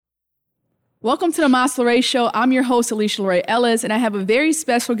Welcome to the Maslow Show. I'm your host, Alysha Ellis, and I have a very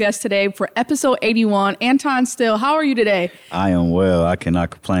special guest today for episode 81, Antwan Steele. How are you today? I am well. I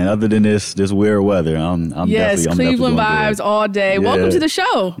cannot complain. Other than this weird weather, I'm Cleveland vibes good. All day. Yeah. Welcome to the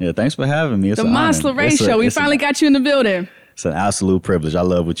show. Yeah, thanks for having me. It's the Maslow Show. We finally got you in the building. It's an absolute privilege. I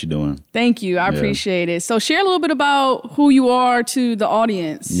love what you're doing. Thank you. I appreciate it. So share a little bit about who you are to the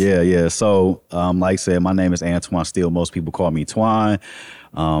audience. Yeah. So like I said, my name is Antwan Steele. Most people call me Twan.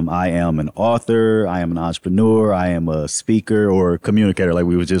 I am an author. I am an entrepreneur. I am a speaker or communicator, like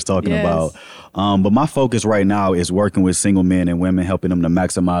we were just talking about. But my focus right now is working with single men and women, helping them to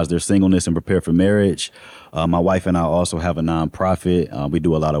maximize their singleness and prepare for marriage. My wife and I also have a nonprofit. We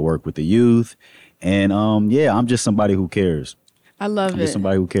do a lot of work with the youth. And I'm just somebody who cares. I love it. Just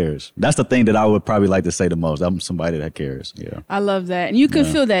somebody who cares. That's the thing that I would probably like to say the most. I'm somebody that cares. Yeah. I love that. And you can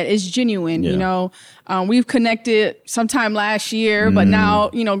feel that. It's genuine. You know, we've connected sometime last year, but now,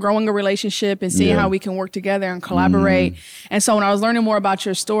 growing a relationship and seeing how we can work together and collaborate. And so when I was learning more about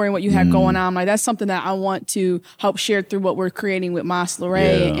your story and what you had going on, I'm like, that's something that I want to help share through what we're creating with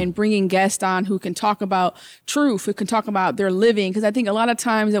Maslow and bringing guests on who can talk about truth, who can talk about their living. Because I think a lot of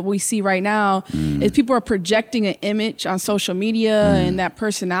times that we see right now is people are projecting an image on social media and that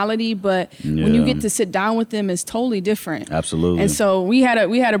personality, but when you get to sit down with them, it's totally different. Absolutely. And so we had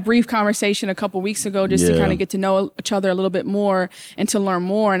a brief conversation a couple weeks ago just to kind of get to know each other a little bit more and to learn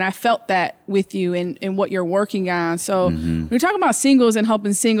more. And I felt that with you and what you're working on. So we're talking about singles and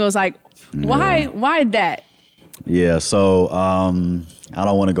helping singles. Like, why that? Yeah. So I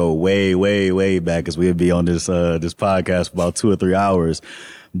don't want to go way back because we'd be on this podcast for about 2 or 3 hours.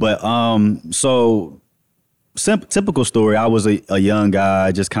 But typical story. I was a young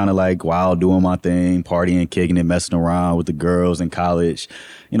guy, just kind of like wild, doing my thing, partying, kicking it, messing around with the girls in college.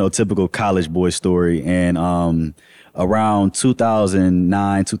 Typical college boy story. And around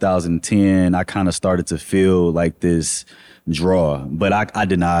 2009, 2010, I kind of started to feel like this draw, but I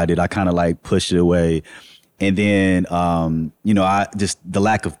denied it. I kind of like pushed it away. And then, I just the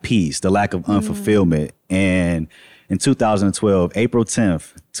lack of peace, the lack of unfulfillment. And in 2012, April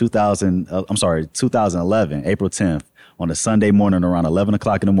 10th, 2011, April 10th, on a Sunday morning around 11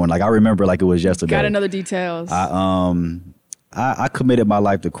 o'clock in the morning. Like I remember like it was yesterday. Got another details. I committed my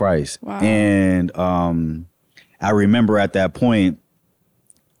life to Christ. Wow. And I remember at that point,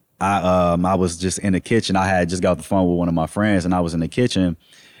 I was just in the kitchen. I had just got off the phone with one of my friends and I was in the kitchen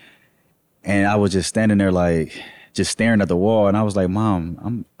and I was just standing there like just staring at the wall. And I was like,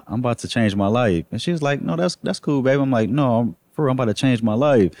 Mom, I'm about to change my life. And she was like, no, that's cool, baby. I'm like, no, I'm about to change my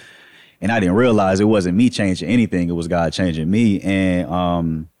life. And I didn't realize it wasn't me changing anything. It was God changing me.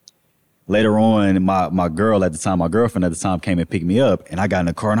 And later on, my girlfriend at the time came and picked me up. And I got in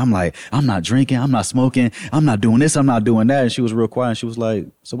the car and I'm like, I'm not drinking. I'm not smoking. I'm not doing this. I'm not doing that. And she was real quiet. And she was like,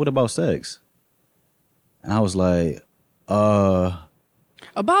 so what about sex? And I was like,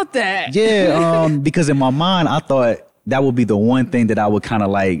 about that. Yeah, because in my mind, I thought that would be the one thing that I would kind of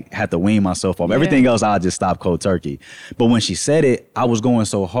like have to wean myself off. Everything else, I'll just stop cold turkey. But when she said it, I was going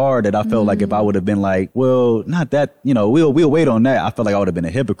so hard that I felt like if I would have been like, well, not that, we'll wait on that. I felt like I would have been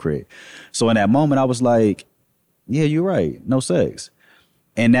a hypocrite. So in that moment, I was like, yeah, you're right. No sex.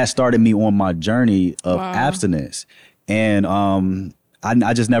 And that started me on my journey of abstinence. And I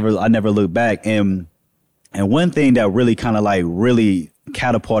never looked back. And one thing that really kind of like really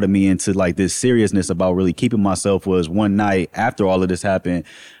catapulted me into like this seriousness about really keeping myself was one night after all of this happened,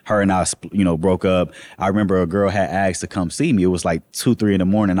 her and I, broke up. I remember a girl had asked to come see me. It was like 2, 3 in the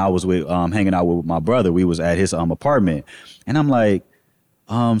morning. I was with, hanging out with my brother. We was at his apartment and I'm like,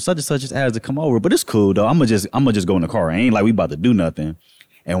 such and such just asked to come over, but it's cool though. I'm gonna just go in the car. I ain't like we about to do nothing.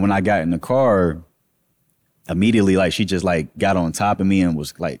 And when I got in the car, immediately like she just like got on top of me and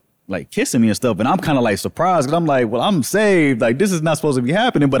was like kissing me and stuff. And I'm kind of like surprised because I'm like, well, I'm saved. Like this is not supposed to be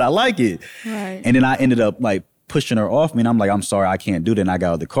happening, but I like it. Right. And then I ended up like pushing her off me and I'm like, I'm sorry, I can't do that. And I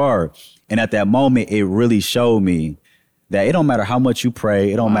got out of the car. And at that moment, it really showed me that it don't matter how much you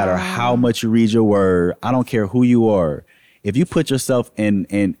pray. It don't matter how much you read your word. I don't care who you are. If you put yourself in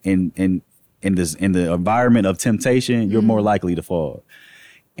the environment of temptation, you're more likely to fall.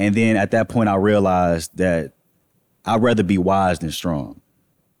 And then at that point, I realized that I'd rather be wise than strong.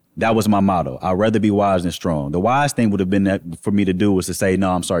 That was my motto. I'd rather be wise than strong. The wise thing would have been that for me to do was to say,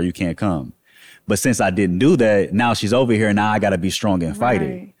 no, I'm sorry, you can't come. But since I didn't do that, now she's over here and now I got to be strong and fight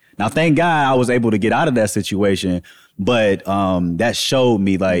it. Now, thank God I was able to get out of that situation. But that showed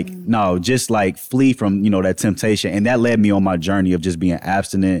me like, no, just like flee from, that temptation. And that led me on my journey of just being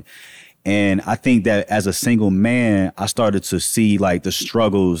abstinent. And I think that as a single man, I started to see like the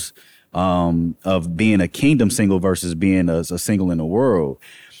struggles of being a kingdom single versus being a single in the world.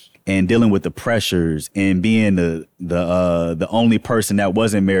 and dealing with the pressures and being the only person that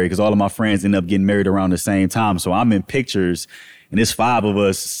wasn't married, because all of my friends ended up getting married around the same time. So I'm in pictures and it's 5 of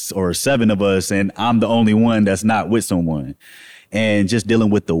us or 7 of us, and I'm the only one that's not with someone. And just dealing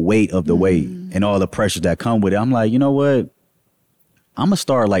with the weight of the weight and all the pressures that come with it. I'm like, you know what? I'm gonna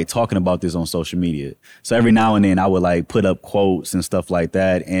start like talking about this on social media. So every now and then I would like put up quotes and stuff like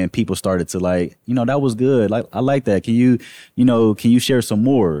that, and people started to like, that was good. Like, I like that. Can you share some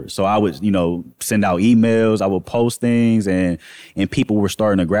more? So I would, send out emails. I would post things, and people were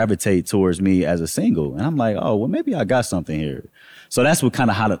starting to gravitate towards me as a single. And I'm like, oh, well, maybe I got something here. So that's what kind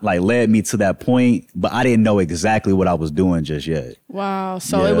of led me to that point, but I didn't know exactly what I was doing just yet. Wow.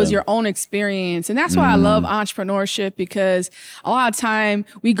 So it was your own experience. And that's why I love entrepreneurship, because a lot of time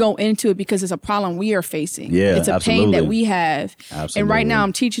we go into it because it's a problem we are facing. Yeah, it's a pain that we have. Absolutely. And right now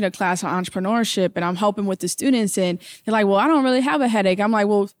I'm teaching a class on entrepreneurship, and I'm helping with the students, and they're like, well, I don't really have a headache. I'm like,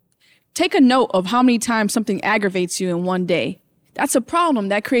 well, take a note of how many times something aggravates you in one day. That's a problem.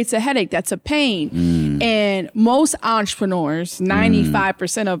 That creates a headache. That's a pain. And most entrepreneurs,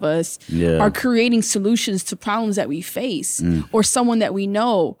 95% of us, are creating solutions to problems that we face or someone that we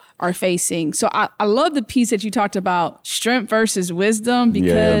know are facing. So I love the piece that you talked about, strength versus wisdom,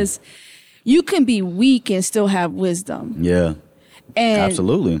 because you can be weak and still have wisdom. Yeah,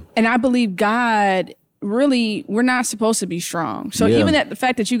 absolutely. And I believe God, really, we're not supposed to be strong. So even the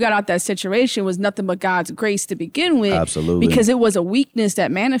fact that you got out that situation was nothing but God's grace to begin with. Absolutely. Because it was a weakness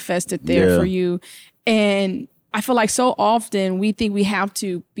that manifested there for you. And I feel like so often we think we have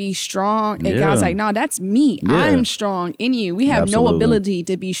to be strong. And God's like, no, that's me. I'm strong in you. We have no ability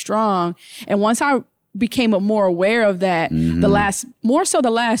to be strong. And once I became more aware of that the last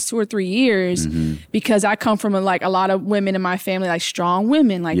 2 or 3 years, because I come from a lot of women in my family, like strong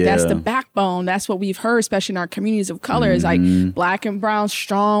women, that's the backbone. That's what we've heard, especially in our communities of color, is like Black and brown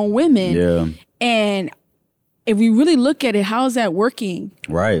strong women. And if we really look at it, how is that working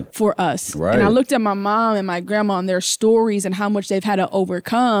for us? And I looked at my mom and my grandma and their stories and how much they've had to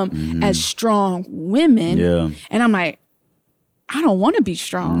overcome as strong women. And I'm like, I don't want to be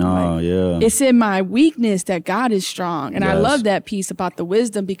strong. No, It's in my weakness that God is strong. And I love that piece about the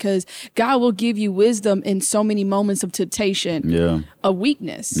wisdom, because God will give you wisdom in so many moments of temptation, of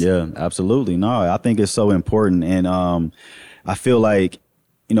weakness. Yeah, absolutely. No, I think it's so important. And I feel like,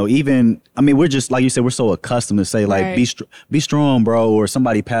 we're just, like you said, we're so accustomed to say, like, be strong, bro, or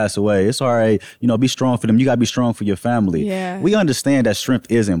somebody pass away. It's all right. Be strong for them. You got to be strong for your family. We understand that strength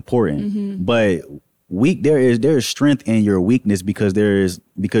is important, but there is strength in your weakness, because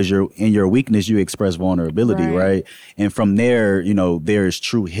you're in your weakness you express vulnerability, right? And from there, there is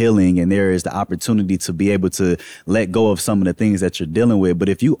true healing, and there is the opportunity to be able to let go of some of the things that you're dealing with. But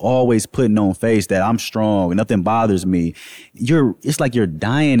if you always putting on face that I'm strong and nothing bothers me, it's like you're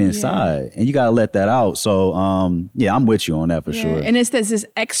dying inside, and you got to let that out. So I'm with you on that for sure. And it's this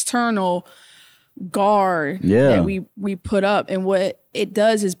external guard that we put up, and what it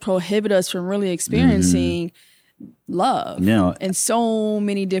does is prohibit us from really experiencing love in so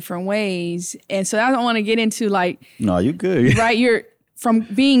many different ways. And so I don't want to get into no, you're good. Right, you're from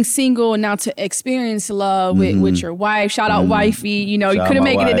being single and now to experience love with your wife. Shout out wifey. You couldn't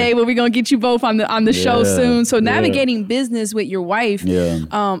make it today, but we're gonna get you both on the show soon. So navigating business with your wife.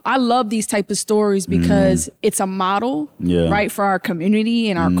 I love these type of stories because it's a model, right, for our community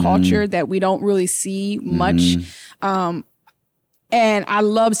and our culture that we don't really see much. And I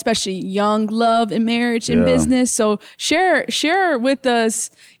love especially young love in marriage and business. So share with us,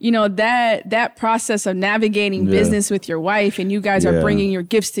 that process of navigating business with your wife, and you guys are bringing your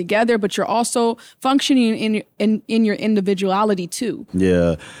gifts together, but you're also functioning in your individuality too.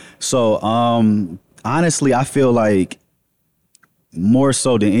 Yeah. So honestly, I feel like more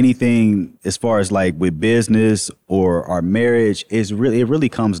so than anything, as far as like with business or our marriage, it really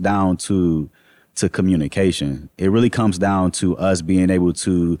comes down to communication. It really comes down to us being able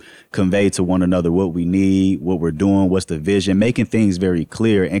to convey to one another what we need, what we're doing, what's the vision, making things very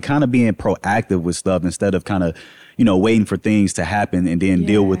clear, and kind of being proactive with stuff instead of kind of, waiting for things to happen and then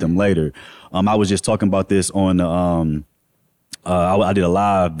deal with them later. I was just talking about this on I did a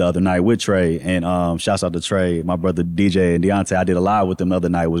live the other night with Trey, and shouts out to Trey, my brother DJ and Deontay. I did a live with them the other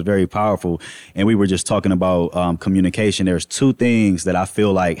night. It was very powerful, and we were just talking about communication. There's 2 things that I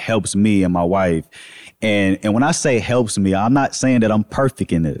feel like helps me and my wife, and when I say helps me, I'm not saying that I'm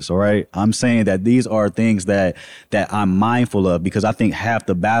perfect in this, all right? I'm saying that these are things that I'm mindful of, because I think half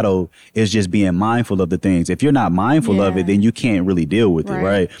the battle is just being mindful of the things. If you're not mindful of it, then you can't really deal with it,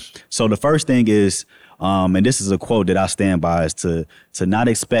 right? So the first thing is, And this is a quote that I stand by: is to not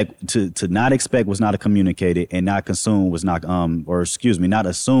expect was not communicated, and not consume was not not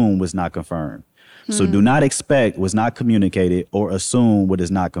assume was not confirmed. So do not expect was not communicated, or assume what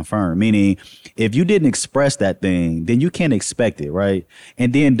is not confirmed. Meaning, if you didn't express that thing, then you can't expect it, right?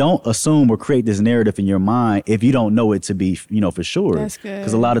 And then don't assume or create this narrative in your mind if you don't know it to be, for sure. That's good.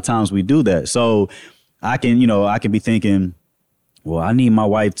 Because a lot of times we do that. So I can be thinking, well, I need my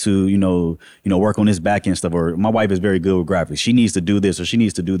wife to, work on this back end stuff, or my wife is very good with graphics. She needs to do this or she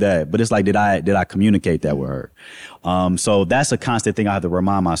needs to do that. But it's like, did I communicate that with her? So that's a constant thing I have to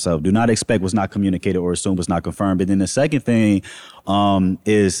remind myself. Do not expect what's not communicated or assume what's not confirmed. And then the second thing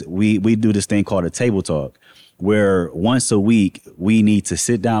is we do this thing called a table talk, where once a week we need to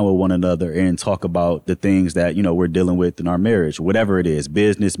sit down with one another and talk about the things that, we're dealing with in our marriage, whatever it is,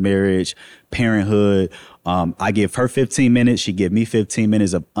 business, marriage, parenthood. I give her 15 minutes. She give me 15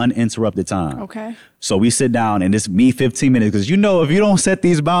 minutes of uninterrupted time. Okay. So we sit down and it's me 15 minutes, because, if you don't set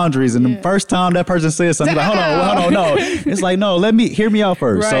these boundaries and the first time that person says something, like, hold on, no. It's like, no, hear me out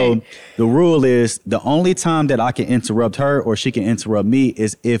first. Right. So the rule is the only time that I can interrupt her or she can interrupt me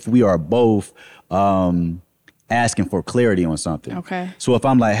is if we are both, asking for clarity on something. Okay. So if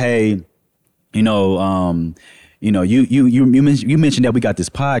I'm like, hey, you mentioned that we got this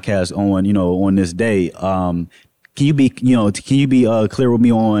podcast on this day. Can you be clear with me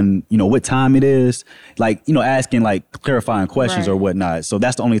on, what time it is? Like, asking like clarifying questions or whatnot. So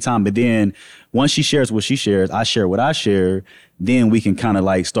that's the only time. But then once she shares what she shares, I share what I share, then we can kind of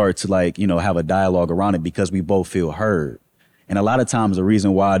like start to like, have a dialogue around it, because we both feel heard. And a lot of times the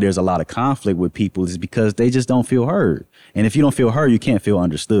reason why there's a lot of conflict with people is because they just don't feel heard. And if you don't feel heard, you can't feel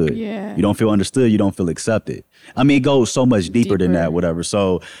understood. Yeah. You don't feel understood, you don't feel accepted. I mean, it goes so much deeper than that, whatever.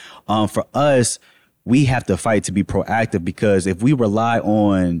 So for us, we have to fight to be proactive, because if we rely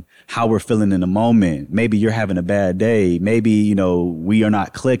on how we're feeling in the moment, maybe you're having a bad day, maybe, we are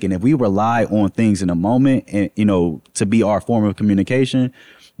not clicking. If we rely on things in the moment and, to be our form of communication,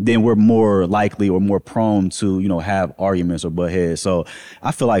 then we're more likely or more prone to, have arguments or butt heads. So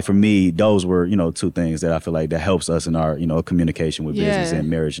I feel like for me, those were, two things that I feel like that helps us in our, communication with business and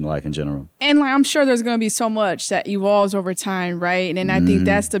marriage and life in general. And like, I'm sure there's going to be so much that evolves over time, right? And I think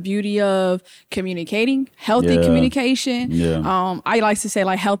that's the beauty of communicating, healthy communication. Yeah. I like to say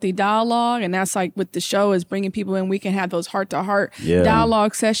like healthy dialogue. And that's like with the show is bringing people in. We can have those heart-to-heart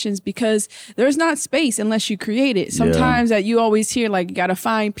dialogue sessions, because there's not space unless you create it. Sometimes that you always hear like, you got to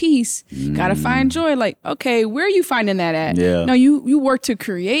find peace, gotta find joy. Like, okay, where are you finding that at? Yeah. No, you work to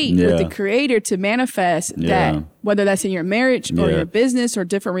create with the creator to manifest that, whether that's in your marriage or your business or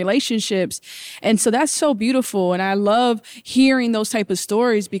different relationships. And so that's so beautiful. And I love hearing those type of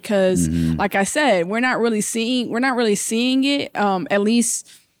stories, because like I said, we're not really seeing it, at least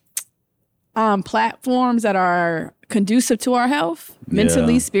on platforms that are conducive to our health,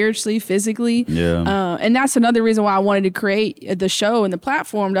 mentally, spiritually, physically. Yeah. And that's another reason why I wanted to create the show and the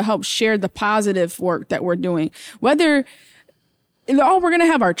platform, to help share the positive work that we're doing. Whether we're going to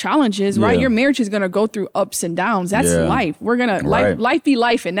have our challenges, right? Your marriage is going to go through ups and downs. That's life. We're going to, life be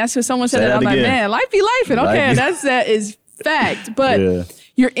life. And that's what someone said. And I'm like, man, life be life. And okay, that is fact. But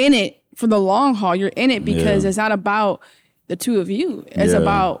you're in it for the long haul. You're in it because it's not about the two of you. It's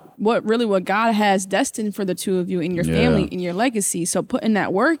about what God has destined for the two of you in your family, in your legacy. So putting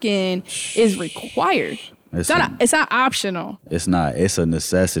that work in is required. It's not optional. It's not. It's a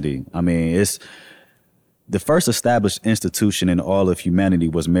necessity. I mean, it's the first established institution in all of humanity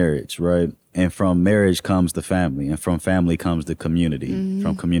was marriage, right? And from marriage comes the family, and from family comes the community.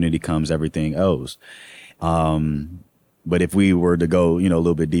 From community comes everything else. But if we were to go, a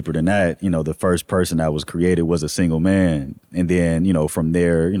little bit deeper than that, the first person that was created was a single man. And then, from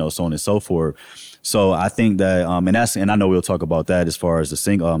there, so on and so forth. So I think that, and I know we'll talk about that as far as the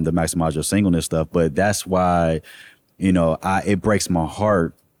maximize your singleness stuff, but that's why, it breaks my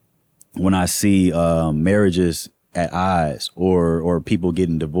heart when I see marriages at odds or people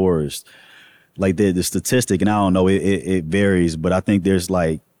getting divorced. Like the statistic, and I don't know, it varies, but I think there's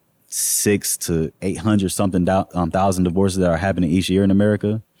like 600 to 800 something thousand divorces that are happening each year in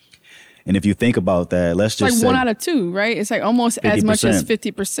America. And if you think about that, let's just say 1 out of 2, right? It's like almost 50%. As much as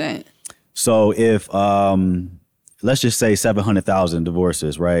 50%. So if let's just say 700,000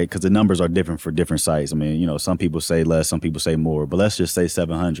 divorces, right? Because the numbers are different for different sites. I mean, some people say less, some people say more, but let's just say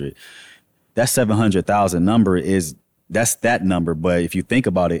 700. That 700,000 number that's that number. But if you think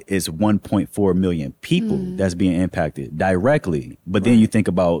about it, it's 1.4 million people that's being impacted directly. But then you think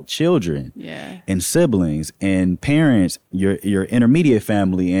about children and siblings and parents, your intermediate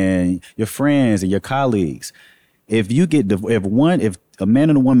family and your friends and your colleagues. If a man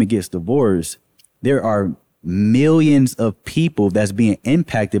and a woman gets divorced, there are millions of people that's being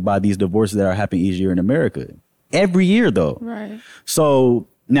impacted by these divorces that are happening each year in America. Every year, though. Right. So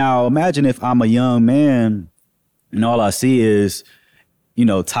now imagine if I'm a young man and all I see is,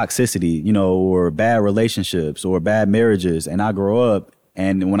 toxicity, or bad relationships or bad marriages. And I grow up,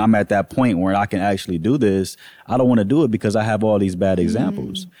 and when I'm at that point where I can actually do this, I don't want to do it because I have all these bad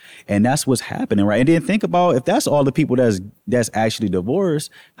examples. And that's what's happening, right? And then think about, if that's all the people that's actually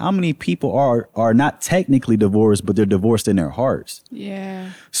divorced, how many people are not technically divorced, but they're divorced in their hearts?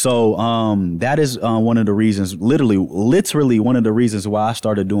 Yeah. So that is one of the reasons, literally one of the reasons why I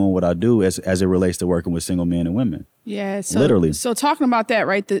started doing what I do as it relates to working with single men and women. Yeah. So, literally. So talking about that,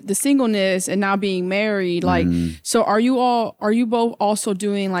 right? The singleness and now being married, like, so are you both also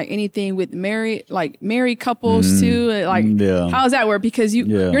doing like anything with married couples too? Like, how does that work? Because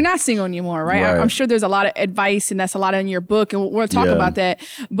you're not single anymore, right? I'm sure there's a lot of advice, and that's a lot in your book, and we'll talk about that.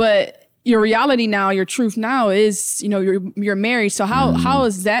 But your reality now, your truth now is, you're married. So how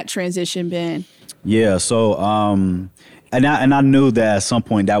has that transition been? Yeah. So, and I knew that at some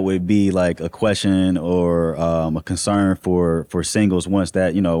point that would be like a question or a concern for singles once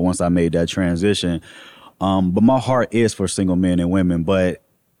I made that transition. But my heart is for single men and women. But,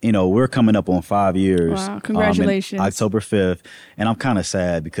 we're coming up on 5 years. Wow, congratulations. October 5th. And I'm kind of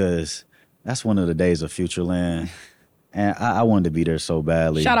sad because that's one of the days of Futureland. And I wanted to be there so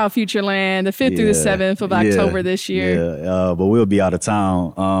badly. Shout out Futureland, the 5th through the 7th of October this year. Yeah, but we'll be out of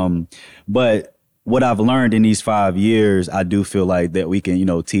town. But what I've learned in these 5 years, I do feel like that we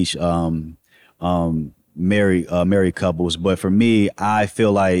can, teach married couples. But for me, I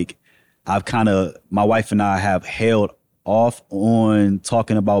feel like my wife and I have held off on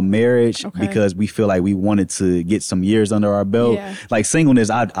talking about marriage because we feel like we wanted to get some years under our belt. Yeah. Like singleness,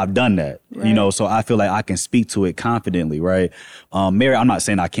 I've done that, right. So I feel like I can speak to it confidently, right? Marriage, I'm not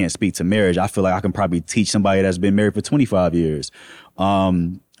saying I can't speak to marriage. I feel like I can probably teach somebody that's been married for 25 years.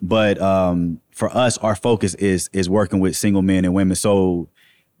 But for us, our focus is working with single men and women. So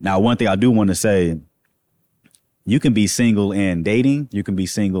now one thing I do want to say, you can be single and dating. You can be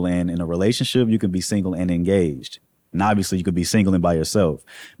single and in a relationship. You can be single and engaged. And obviously you could be single and by yourself.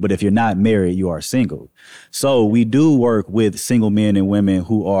 But if you're not married, you are single. So we do work with single men and women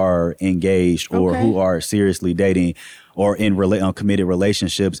who are engaged or who are seriously dating or in committed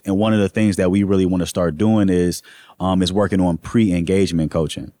relationships. And one of the things that we really want to start doing is working on pre-engagement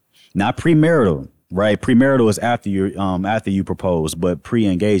coaching. Not premarital, right? Premarital is after you propose, but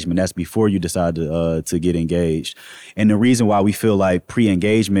pre-engagement, that's before you decide to get engaged. And the reason why we feel like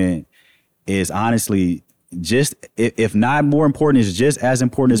pre-engagement is honestly just, if not more important, is just as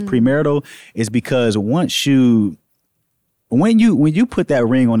important as premarital, is because when you put that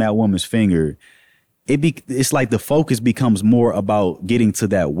ring on that woman's finger, it's like the focus becomes more about getting to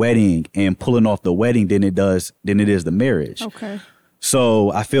that wedding and pulling off the wedding than it is the marriage. Okay.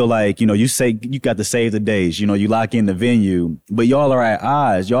 So I feel like, you say you got to save the days, you lock in the venue, but y'all are at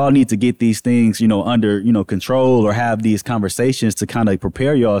odds. Y'all need to get these things, under, control or have these conversations to kind of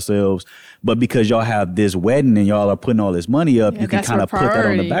prepare yourselves. But because y'all have this wedding and y'all are putting all this money up, you can kind of put that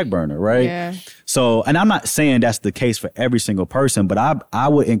on the back burner, right? Yeah. So, and I'm not saying that's the case for every single person, but I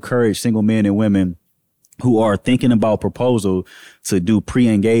would encourage single men and women who are thinking about proposal to do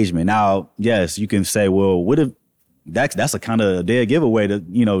pre-engagement. Now, yes, you can say, well, what if that's a kind of dead giveaway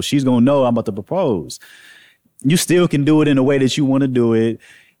that, she's going to know I'm about to propose. You still can do it in a way that you want to do it.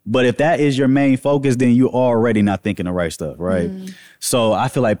 But if that is your main focus, then you're already not thinking the right stuff, right? So I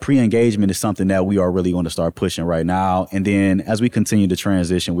feel like pre-engagement is something that we are really going to start pushing right now. And then as we continue to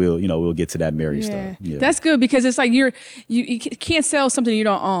transition, we'll get to that married stuff. Yeah. That's good, because it's like you can't sell something you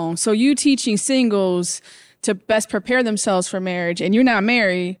don't own. So you teaching singles to best prepare themselves for marriage, and you're not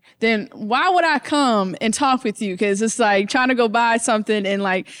married, then why would I come and talk with you? Because it's like trying to go buy something and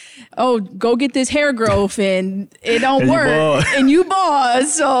like, oh, go get this hair growth and it don't work. And you bought.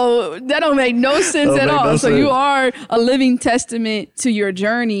 So that don't make no sense at all. So you are a living testament to your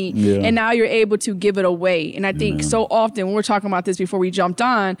journey. Yeah. And now you're able to give it away. And I think so often, when we're talking about this before we jumped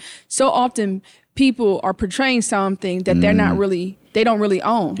on, so often people are portraying something that they don't really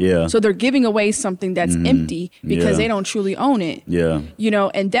own. Yeah. So they're giving away something that's empty because they don't truly own it. Yeah.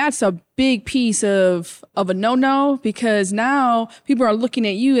 And that's a big piece of a no-no, because now people are looking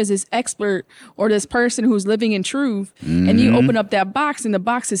at you as this expert or this person who's living in truth, and you open up that box and the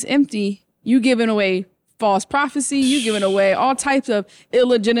box is empty. You giving away false prophecy, you giving away all types of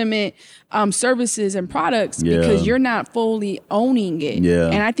illegitimate services and products because you're not fully owning it. Yeah.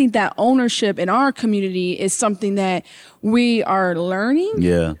 And I think that ownership in our community is something that we are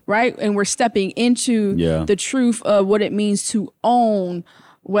learning, right? And we're stepping into the truth of what it means to own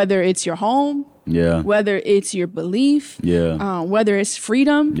whether it's your home, whether it's your belief, whether it's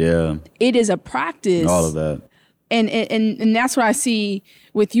freedom, it is a practice. All of that. And that's what I see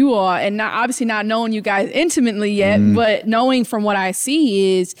with you all, and obviously not knowing you guys intimately yet, but knowing from what I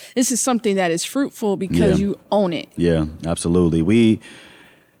see is this is something that is fruitful because you own it. Yeah, absolutely.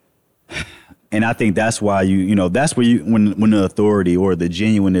 And I think that's why that's where when the authority or the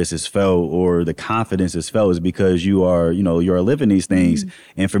genuineness is felt or the confidence is felt is because you're living these things.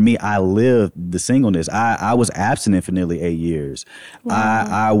 And for me, I lived the singleness. I was abstinent for nearly 8 years. Wow.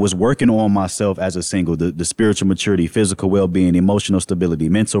 I was working on myself as a single, the spiritual maturity, physical well-being, emotional stability,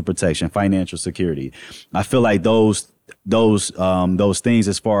 mental protection, financial security. I feel like those things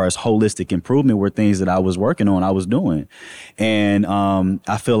as far as holistic improvement were things that I was working on, I was doing. And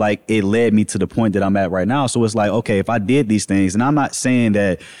I feel like it led me to the point that I'm at right now. So it's like, okay, if I did these things, and I'm not saying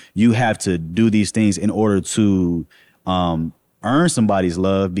that you have to do these things in order to earn somebody's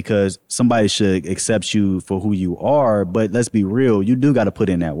love, because somebody should accept you for who you are. But let's be real, you do got to put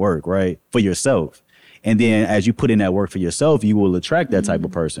in that work, right? For yourself. And then as you put in that work for yourself, you will attract that type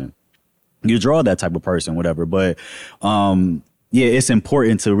of person. You draw that type of person, whatever. But it's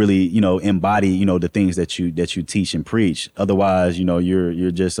important to really, embody, the things that you teach and preach. Otherwise,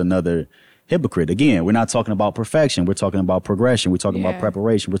 you're just another hypocrite. Again, we're not talking about perfection. We're talking about progression. We're talking about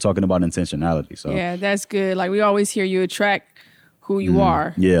preparation. We're talking about intentionality. So yeah, that's good. Like we always hear, you attract who you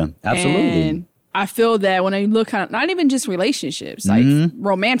are. Yeah, absolutely. And I feel that when I look at not even just relationships, like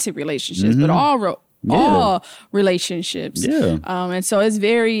romantic relationships, but all relationships. Yeah. And so it's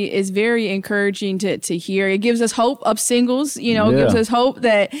very encouraging to hear. It gives us hope of singles, it gives us hope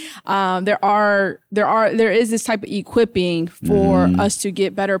that there is this type of equipping for us to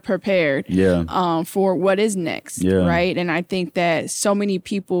get better prepared for what is next. Right. And I think that so many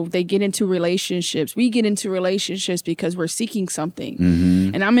people, they get into relationships. We get into relationships because we're seeking something.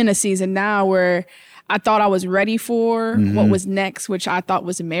 And I'm in a season now where I thought I was ready for what was next, which I thought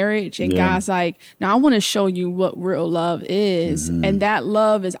was marriage. And God's like, now I want to show you what real love is. And that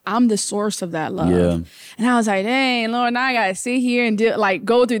love is, I'm the source of that love. Yeah. And I was like, dang, Lord, now I got to sit here and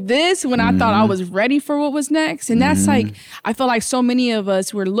go through this when I thought I was ready for what was next. And that's like, I feel like so many of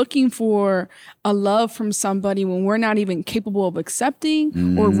us, we're looking for a love from somebody when we're not even capable of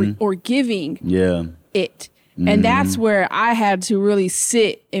accepting or giving it. And that's where I had to really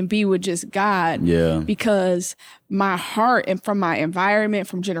sit and be with just God. Yeah. Because my heart and from my environment,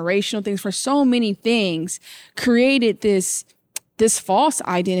 from generational things, for so many things, created this false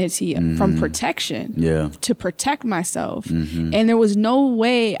identity from protection to protect myself. And there was no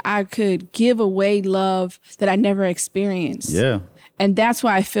way I could give away love that I never experienced. Yeah. And that's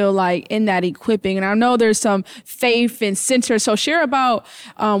why I feel like in that equipping, and I know there's some faith and center. So share about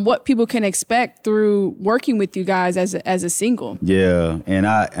what people can expect through working with you guys as a single. Yeah, and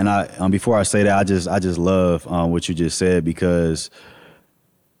I before I say that, I just love what you just said, because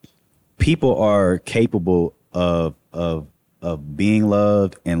people are capable of being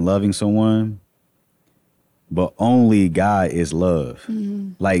loved and loving someone, but only God is love.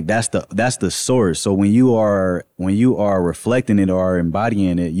 Like that's the source. So when you are reflecting it or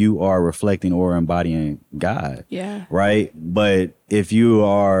embodying it, you are reflecting or embodying God. Yeah. Right. But if you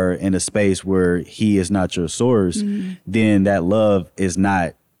are in a space where He is not your source, then that love is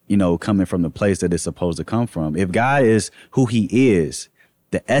not, coming from the place that it's supposed to come from. If God is who He is,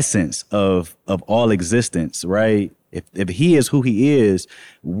 the essence of all existence, right? If He is who He is,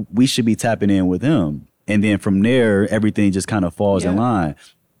 we should be tapping in with Him. And then from there, everything just kind of falls in line.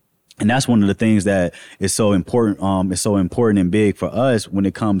 And that's one of the things that is so important. It's so important and big for us when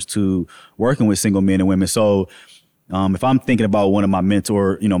it comes to working with single men and women. So if I'm thinking about one of my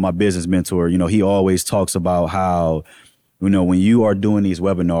mentor, my business mentor, he always talks about how, when you are doing these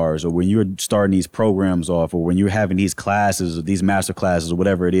webinars or when you're starting these programs off or when you're having these classes or these master classes or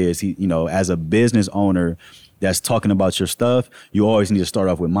whatever it is, as a business owner that's talking about your stuff, you always need to start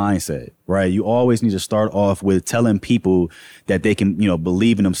off with mindset, right? You always need to start off with telling people that they can,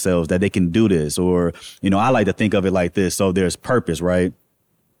 believe in themselves, that they can do this. Or, I like to think of it like this. So there's purpose, right?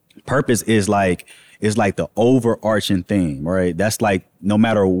 Purpose is like the overarching theme, right? That's like, no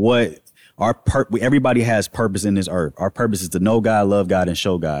matter what, everybody has purpose in this earth. Our purpose is to know God, love God, and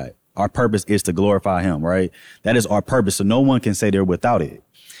show God. Our purpose is to glorify Him, right? That is our purpose. So no one can say they're without it.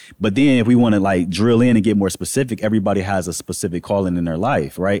 But then if we want to drill in and get more specific, everybody has a specific calling in their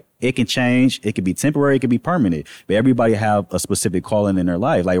life, right? It can change. It can be temporary. It can be permanent. But everybody have a specific calling in their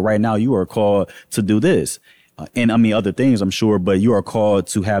life. Like right now, you are called to do this. And other things, I'm sure, but you are called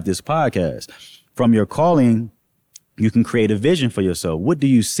to have this podcast. From your calling, You can create a vision for yourself. What do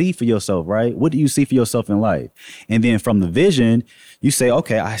you see for yourself, right? What do you see for yourself in life? And then from the vision, you say,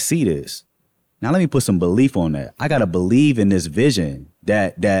 okay, I see this. Now let me put some belief on that. I got to believe in this vision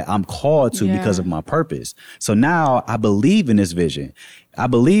that I'm called to because of my purpose. So now I believe in this vision. I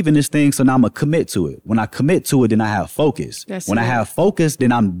believe in this thing, so now I'm going to commit to it. When I commit to it, then I have focus. When I have focus,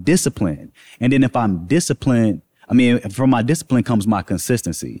 then I'm disciplined. And then if I'm disciplined, from my discipline comes my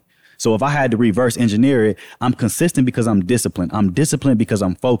consistency. So if I had to reverse engineer it, I'm consistent because I'm disciplined. I'm disciplined because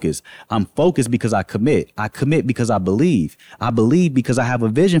I'm focused. I'm focused because I commit. I commit because I believe. I believe because I have a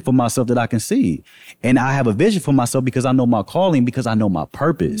vision for myself that I can see. And I have a vision for myself because I know my calling, because I know my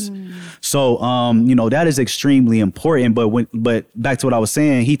purpose. So, that is extremely important. But back to what I was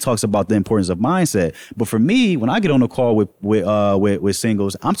saying, he talks about the importance of mindset. But for me, when I get on the call with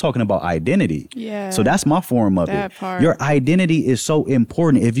singles, I'm talking about identity. Yeah. So that's my form of it. Part. Your identity is so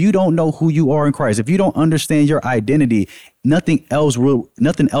important. If you don't know who you are in Christ, if you don't understand your identity, nothing else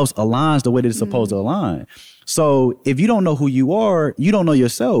aligns the way that it's supposed to align. So if you don't know who you are, you don't know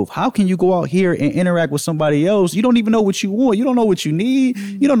yourself. How can you go out here and interact with somebody else? You don't even know what you want. You don't know what you need.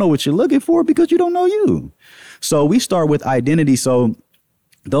 You don't know what you're looking for because you don't know you. So we start with identity. So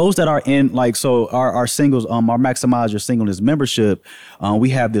those that are in our singles, our Maximize Your Singleness membership, we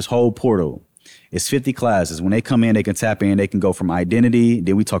have this whole portal. It's 50 classes. When they come in, they can tap in. They can go from identity.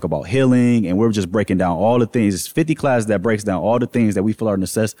 Then we talk about healing, and we're just breaking down all the things. It's 50 classes that breaks down all the things that we feel are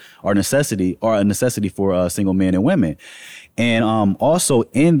a necessity for single men and women. And also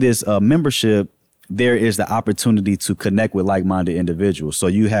in this membership, there is the opportunity to connect with like-minded individuals. So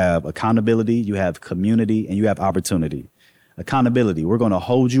you have accountability, you have community, and you have opportunity. Accountability. We're going to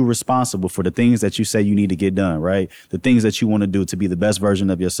hold you responsible for the things that you say you need to get done, right? The things that you want to do to be the best version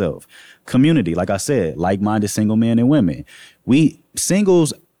of yourself. Community, like I said, like-minded single men and women. We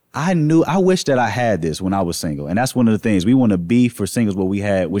singles, I wish that I had this when I was single. And that's one of the things. We want to be for singles what we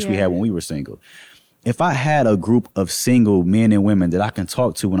had, we had when we were single. If I had a group of single men and women that I can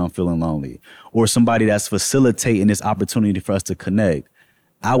talk to when I'm feeling lonely, or somebody that's facilitating this opportunity for us to connect,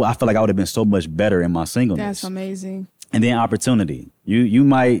 I feel like I would have been so much better in my singleness. That's amazing. And then opportunity. You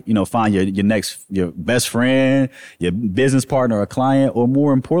might, find your best friend, your business partner, or client, or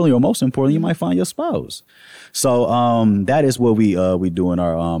most importantly, you might find your spouse. So that is what we do in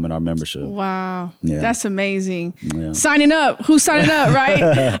our membership. Wow. Yeah. That's amazing. Yeah. Signing up. Who's signing up,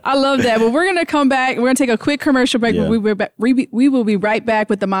 right? I love that. But we're going to come back. We're going to take a quick commercial break. Yeah. We will be right back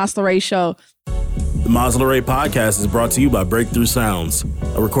with the Masla Ray Show. The Masla Ray podcast is brought to you by Breakthrough Sounds,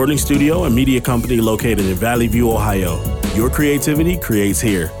 a recording studio and media company located in Valley View, Ohio. Your creativity creates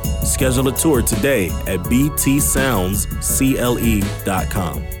here. Schedule a tour today at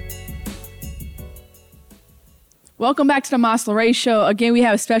btsoundscle.com. Welcome back to the Masla Ray Show. Again, we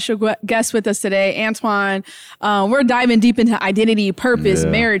have a special guest with us today, Antwan. We're diving deep into identity, purpose,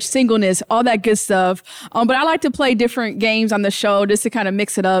 marriage, singleness, all that good stuff. But I like to play different games on the show just to kind of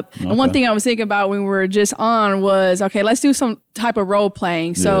mix it up. Okay. And one thing I was thinking about when we were just on was, okay, let's do some type of role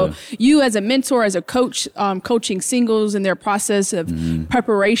playing. So you as a mentor, as a coach, coaching singles in their process of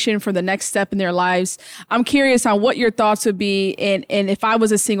preparation for the next step in their lives. I'm curious on what your thoughts would be and if I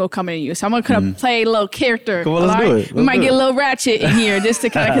was a single coming to you. So I'm going to kind of play a little character. Cool, let's do it. We might get a little ratchet in here just to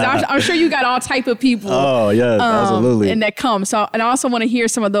kind of, because I'm sure you got all type of people. Oh, yes, absolutely. And that come. So, and I also want to hear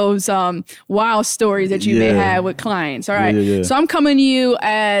some of those wild stories that you may have with clients. All right. Yeah. So I'm coming to you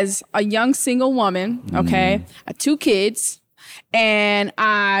as a young single woman. Okay. I have 2 kids. And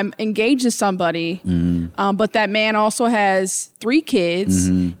I'm engaged to somebody, but that man also has 3 kids,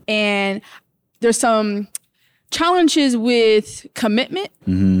 and there's some challenges with commitment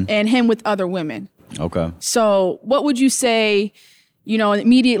and him with other women. Okay. So what would you say,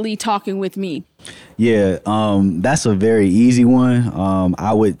 immediately talking with me? Yeah, that's a very easy one.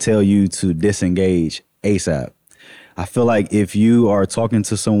 I would tell you to disengage ASAP. I feel like if you are talking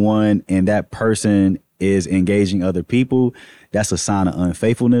to someone and that person is engaging other people, that's a sign of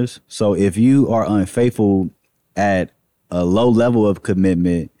unfaithfulness. So if you are unfaithful at a low level of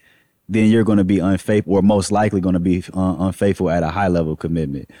commitment, then you're going to be unfaithful, or most likely going to be unfaithful at a high level of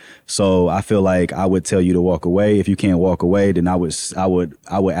commitment. So I feel like I would tell you to walk away. If you can't walk away, then I would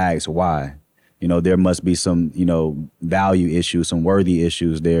ask why. There must be some, value issues, some worthy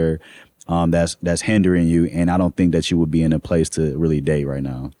issues there. That's hindering you, and I don't think that you would be in a place to really date right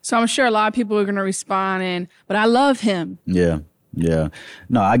now. So I'm sure a lot of people are going to respond, but I love him. Yeah. No,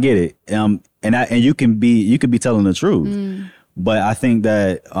 I get it. And you can be telling the truth, but I think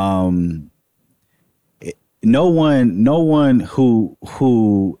that no one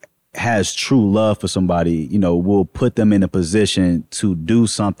who has true love for somebody, will put them in a position to do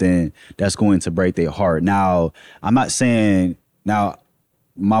something that's going to break their heart. Now, I'm not saying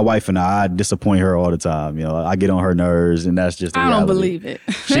my wife and I disappoint her all the time. I get on her nerves, and that's just the reality. I don't believe it.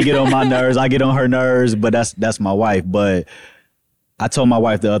 She get on my nerves, I get on her nerves, but that's my wife. But I told my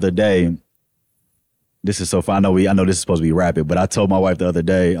wife the other day, this is so fun. I know this is supposed to be rapid, but I told my wife the other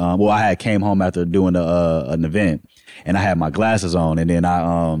day, I had came home after doing an event, and I had my glasses on, and then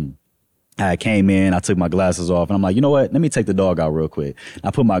I came in, I took my glasses off, and I'm like, you know what? Let me take the dog out real quick. I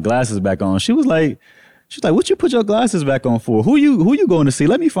put my glasses back on. She was like, what you put your glasses back on for? Who you going to see?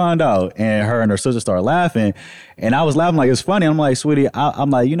 Let me find out. And her and her sister started laughing, and I was laughing like it's funny. I'm like, sweetie, I'm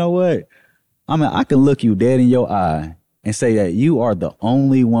like, you know what? I can look you dead in your eye and say that you are the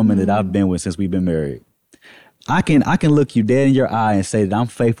only woman that I've been with since we've been married. I can look you dead in your eye and say that I'm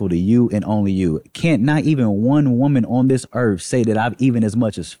faithful to you and only you. Can't not even one woman on this earth say that I've even as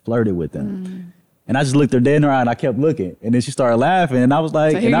much as flirted with them. And I just looked her dead in her eye, and I kept looking. And then she started laughing, and I was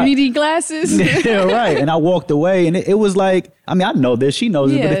like... So here you need glasses? Yeah, right. And I walked away, and it was like... I know this, she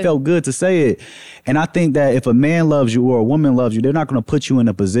knows it, but it felt good to say it. And I think that if a man loves you or a woman loves you, they're not going to put you in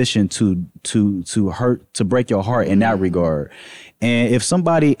a position to hurt, to break your heart in that regard. And if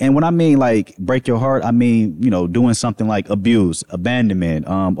somebody, and when I mean like break your heart, I mean, doing something like abuse, abandonment,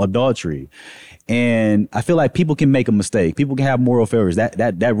 adultery. And I feel like people can make a mistake. People can have moral failures.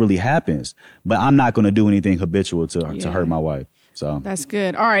 That really happens. But I'm not going to do anything habitual to hurt my wife. So that's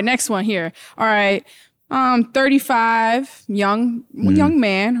good. All right, next one here. All right. 35, young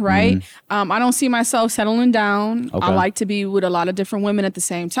man, right? I don't see myself settling down. Okay. I like to be with a lot of different women at the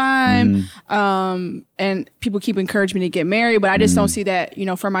same time. And people keep encouraging me to get married, but I just don't see that,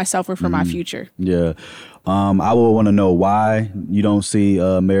 for myself or for my future. Yeah. I would want to know why you don't see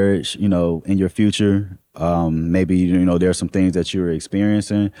marriage, in your future. Maybe, there are some things that you're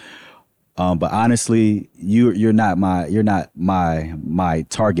experiencing. But honestly, you're not my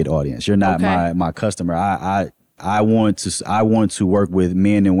target audience. You're not my customer. I want to work with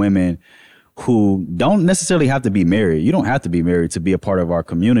men and women who don't necessarily have to be married. You don't have to be married to be a part of our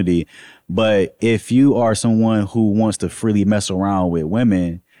community. But if you are someone who wants to freely mess around with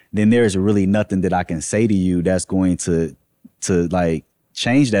women, then there's really nothing that I can say to you that's going to like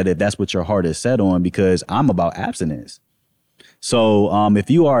change that if that's what your heart is set on, because I'm about abstinence. So if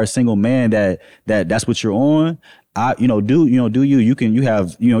you are a single man that's what you're on, do you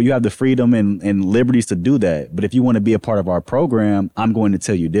have the freedom and liberties to do that. But if you want to be a part of our program, I'm going to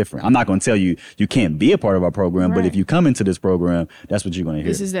tell you different. I'm not going to tell you you can't be a part of our program, right. But if you come into this program, that's what you're going to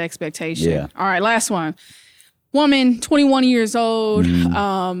hear. This is the expectation. Yeah. All right, last one. Woman, 21 years old,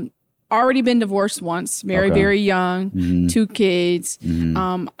 already been divorced once, married very young, 2 kids.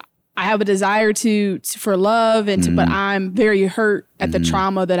 I have a desire for love but I'm very hurt at the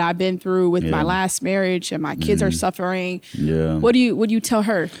trauma that I've been through with my last marriage, and my kids are suffering. Yeah. What do you tell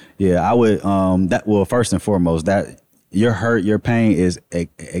her? Yeah, I would first and foremost, that your hurt, your pain is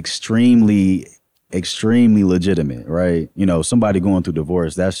extremely legitimate, right? Somebody going through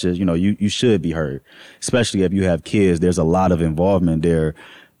divorce, that's just, you should be hurt, especially if you have kids. There's a lot of involvement there.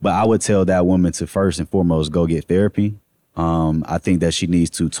 But I would tell that woman to first and foremost go get therapy. I think that she needs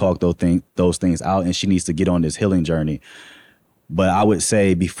to talk those things out, and she needs to get on this healing journey. But I would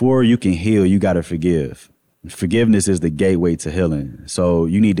say before you can heal, you got to forgive. Forgiveness is the gateway to healing. So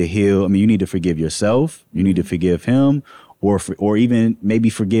you need to heal. You need to forgive yourself. You need to forgive him, or even maybe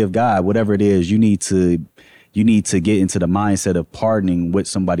forgive God. Whatever it is, you need to get into the mindset of pardoning what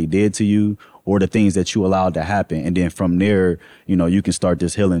somebody did to you or the things that you allowed to happen. And then from there, you can start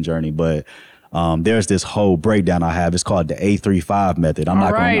this healing journey. But there's this whole breakdown I have. It's called the 835 method. I'm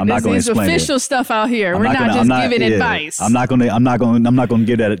not going to explain it. This is official stuff out here. We're not just giving advice. I'm not going to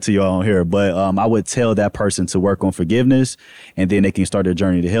give that to you all here. But I would tell that person to work on forgiveness, and then they can start their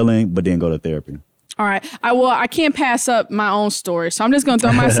journey to healing, but then go to therapy. All right. I can't pass up my own story. So I'm just going to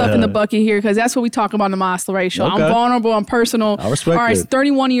throw myself in the bucket here, because that's what we talk about in the Maslow ratio. Okay. I'm vulnerable. I'm personal. I respect it. All right.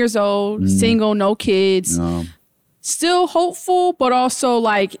 31 years old, single, no kids. Still hopeful, but also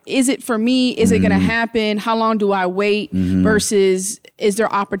like, is it for me? Is it going to happen? How long do I wait? Versus, is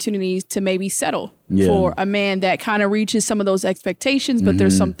there opportunities to maybe settle for a man that kind of reaches some of those expectations, but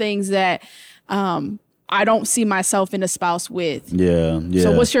there's some things that I don't see myself in a spouse with. Yeah.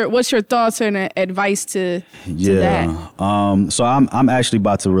 So what's your thoughts and advice to that? So I'm actually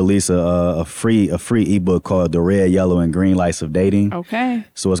about to release a free ebook called The Red, Yellow, and Green Lights of Dating. Okay.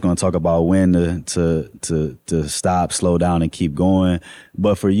 So it's going to talk about when to stop, slow down, and keep going.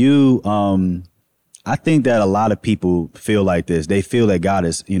 But for you, I think that a lot of people feel like this. They feel that God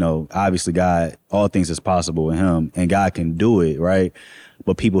is, obviously God, all things is possible in him and God can do it, right?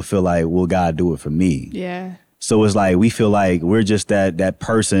 But people feel like, will God do it for me? Yeah. So it's like, we feel like we're just that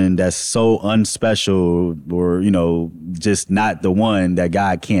person that's so unspecial or, just not the one that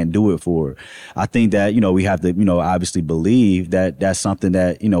God can't do it for. I think that, we have to, obviously believe that that's something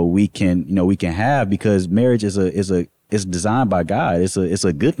that, we can have, because marriage is designed by God. It's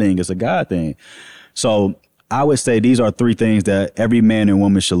a good thing. It's a God thing. So I would say these are 3 things that every man and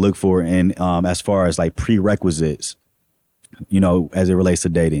woman should look for in, as far as like prerequisites, as it relates to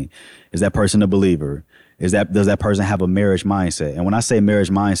dating. Is that person a believer? Does that person have a marriage mindset? And when I say marriage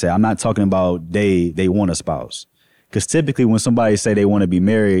mindset, I'm not talking about they want a spouse. Because typically when somebody say they want to be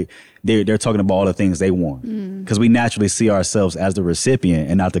married, they're talking about all the things they want. Because we naturally see ourselves as the recipient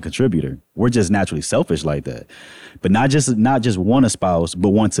and not the contributor. We're just naturally selfish like that. But not just want a spouse, but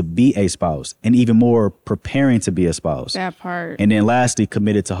want to be a spouse, and even more preparing to be a spouse. That part. And then lastly,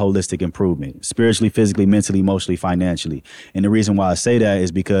 committed to holistic improvement, spiritually, physically, mentally, emotionally, financially. And the reason why I say that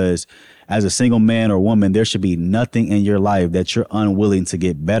is because as a single man or woman, there should be nothing in your life that you're unwilling to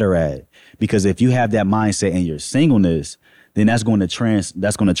get better at. Because if you have that mindset in your singleness, then that's going to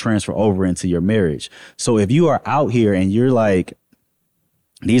transfer over into your marriage. So if you are out here and you're like,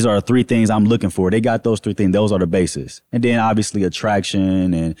 these are 3 things I'm looking for, they got those 3 things, those are the basis. And then obviously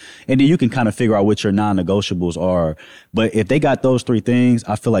attraction, and then you can kind of figure out what your non-negotiables are. But if they got those 3 things,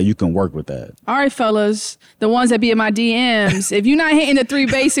 I feel like you can work with that. All right, fellas, the ones that be in my DMs, if you're not hitting the 3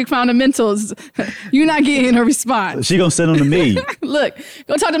 basic fundamentals, you're not getting a response. She gonna send them to me. Look,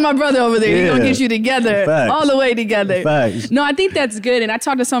 go talk to my brother over there. He's gonna get you together. Facts. All the way together. Facts. No, I think that's good. And I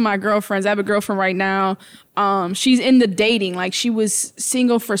talked to some of my girlfriends. I have a girlfriend right now. She's in the dating, like she was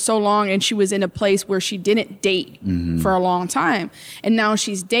single for so long and she was in a place where she didn't date for a long time. And now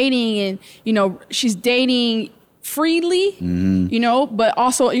she's dating, and, she's dating freely, but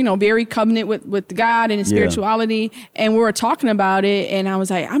also, very covenant with God and spirituality. And we were talking about it, and I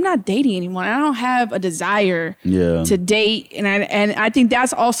was like, I'm not dating anyone. I don't have a desire to date. And I think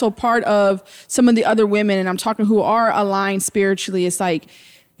that's also part of some of the other women, and I'm talking who are aligned spiritually. It's like,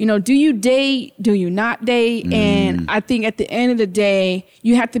 do you date? Do you not date? And I think at the end of the day,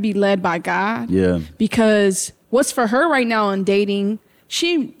 you have to be led by God. Yeah. Because what's for her right now in dating,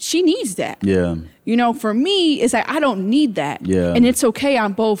 she needs that. Yeah. For me, it's like, I don't need that. Yeah. And it's okay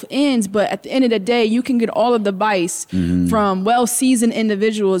on both ends. But at the end of the day, you can get all of the advice from well-seasoned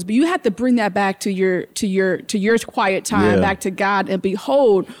individuals, but you have to bring that back to your quiet time, back to God, and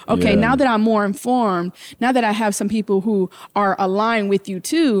behold, okay, now that I'm more informed, now that I have some people who are aligned with you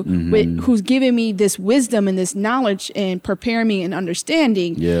too, who's giving me this wisdom and this knowledge and preparing me and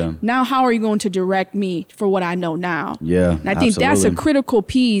understanding. Yeah. Now, how are you going to direct me for what I know now? Yeah. And I think that's a critical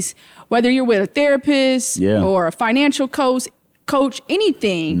piece. Whether you're with a therapist or a financial coach,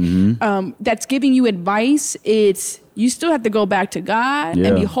 anything that's giving you advice, you still have to go back to God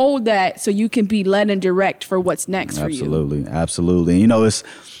and behold that, so you can be led and direct for what's next for you. Absolutely. It's,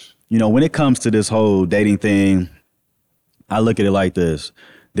 when it comes to this whole dating thing, I look at it like this.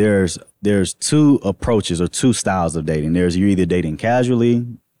 There's 2 approaches or 2 styles of dating. You're either dating casually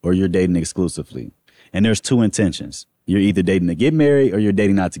or you're dating exclusively. And there's 2 intentions. You're either dating to get married or you're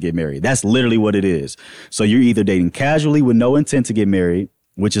dating not to get married. That's literally what it is. So you're either dating casually with no intent to get married,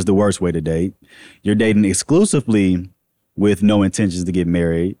 which is the worst way to date. You're dating exclusively with no intentions to get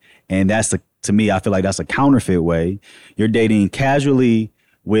married. And to me, I feel like that's a counterfeit way. You're dating casually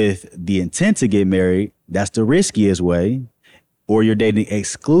with the intent to get married. That's the riskiest way. Or you're dating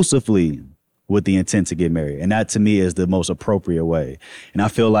exclusively with the intent to get married. And that to me is the most appropriate way. And I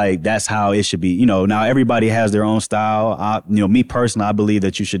feel like that's how it should be. Now everybody has their own style. Me personally, I believe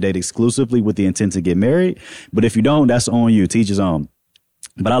that you should date exclusively with the intent to get married. But if you don't, that's on you. To each his own.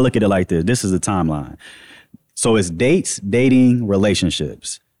 But I look at it like this. This is the timeline. So it's dates, dating,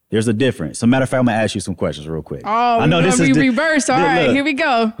 relationships. There's a difference. As a matter of fact, I'm gonna ask you some questions real quick. Oh, I know this is reverse. All right, look, here we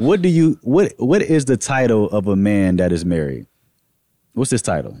go. What is the title of a man that is married? What's his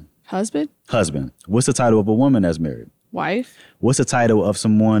title? Husband. What's the title of a woman that's married? Wife. What's the title of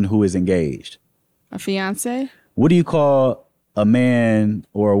someone who is engaged? A fiance. What do you call a man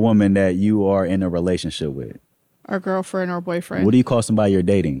or a woman that you are in a relationship with? Or girlfriend or boyfriend. What do you call somebody you're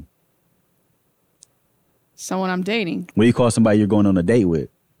dating? Someone I'm dating. What do you call somebody you're going on a date with?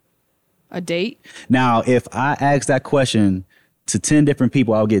 A date. Now, if I ask that question to 10 different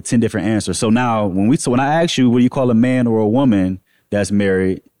people, I'll get 10 different answers. So now when I ask you, what do you call a man or a woman that's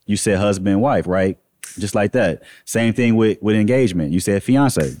married? You said husband and wife, right? Just like that. Same thing with engagement. You said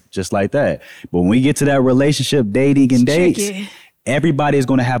fiance, just like that. But when we get to that relationship, dating and dates, everybody is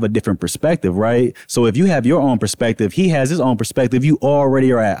going to have a different perspective, right? So if you have your own perspective, he has his own perspective, you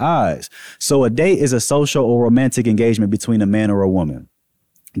already are at odds. So a date is a social or romantic engagement between a man or a woman.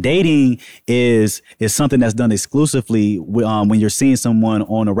 Dating is something that's done exclusively when you're seeing someone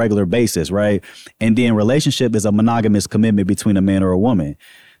on a regular basis, right? And then relationship is a monogamous commitment between a man or a woman.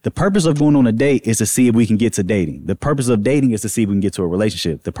 The purpose of going on a date is to see if we can get to dating. The purpose of dating is to see if we can get to a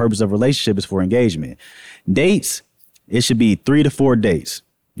relationship. The purpose of relationship is for engagement. Dates, it should be 3 to 4 dates,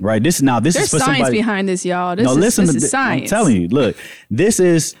 right? This is for science somebody behind this, y'all. This is science. I'm telling you, look, this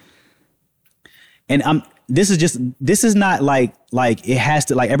is not like it has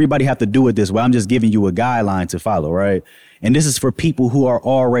to, like everybody have to do it this way. I'm just giving you a guideline to follow, right? And this is for people who are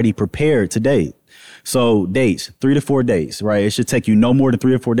already prepared to date. So dates, 3 to 4 days, right? It should take you no more than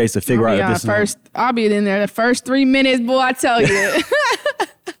 3 or 4 days to figure out if this is. I'll be in there the first 3 minutes, boy, I tell you.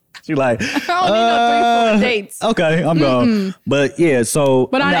 She's like, I don't need no 3 or 4 dates. Okay, I'm gone. But yeah, so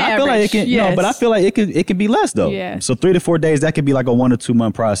but on average, I feel like it can, yes. But I feel like it can be less though. Yeah. So 3 to 4 days, that could be like a 1 or 2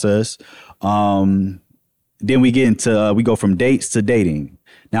 month process. Then we go from dates to dating.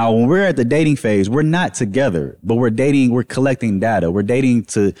 Now, when we're at the dating phase, we're not together, but we're collecting data. We're dating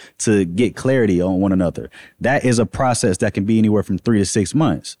to get clarity on one another. That is a process that can be anywhere from 3 to 6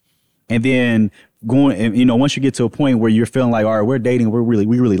 months. And then once you get to a point where you're feeling like, all right, we're dating, we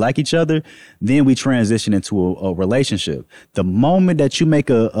really like each other, then we transition into a relationship. The moment that you make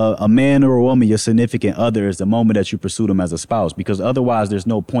a man or a woman your significant other is the moment that you pursue them as a spouse, because otherwise there's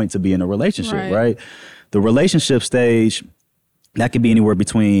no point to be in a relationship, right? The relationship stage, that could be anywhere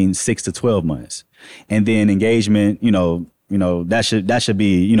between 6 to 12 months. And then engagement, that should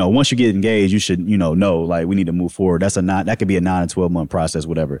be, once you get engaged, you should, know, like we need to move forward. That could be a 9 to 12 month process,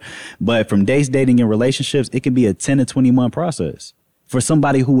 whatever. But from dates, dating, and relationships, it can be a 10 to 20 month process for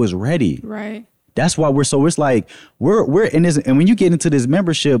somebody who is ready. Right. That's why it's like we're in this, and when you get into this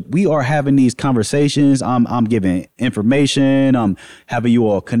membership, we are having these conversations. I'm giving information. I'm having you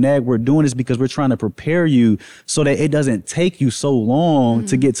all connect. We're doing this because we're trying to prepare you so that it doesn't take you so long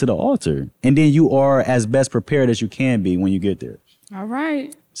to get to the altar, and then you are as best prepared as you can be when you get there. All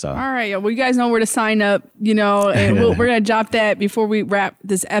right. So. All right. Well, you guys know where to sign up, and we're going to drop that before we wrap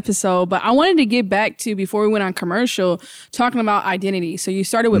this episode. But I wanted to get back to, before we went on commercial, talking about identity. So you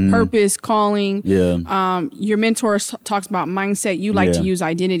started with purpose, calling. Yeah. Your mentor talks about mindset. You like to use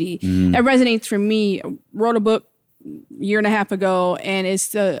identity. That resonates for me. I wrote a book a year and a half ago, and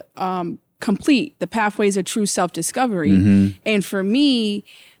it's the Complete, the Pathways of True Self-Discovery. And for me,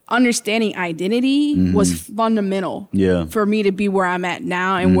 understanding identity was fundamental for me to be where I'm at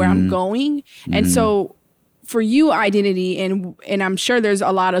now and where I'm going. And so for you, identity, and I'm sure there's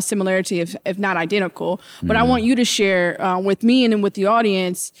a lot of similarity, if not identical, but I want you to share with me and with the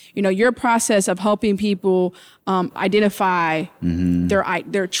audience, your process of helping people identify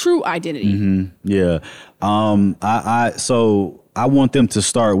their true identity. Yeah. I want them to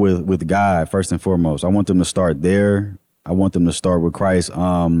start with God first and foremost. I want them to start there. I want them to start with Christ.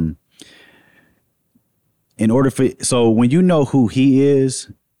 So when you know who He is,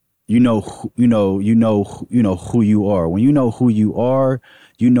 you know who you are. When you know who you are,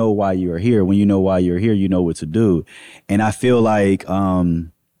 you know why you are here. When you know why you're here, you know what to do. And I feel like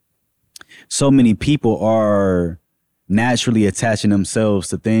so many people are naturally attaching themselves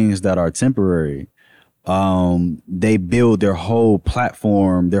to things that are temporary. They build their whole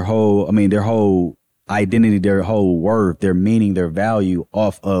platform, their whole identity, their whole worth, their meaning, their value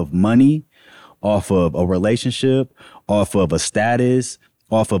off of money, off of a relationship, off of a status,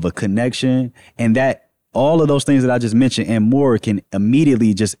 off of a connection. And that all of those things that I just mentioned and more can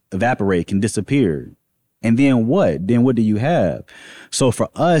immediately just evaporate, can disappear. And then what? Then what do you have? So for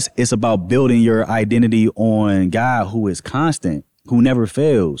us, it's about building your identity on God, who is constant, who never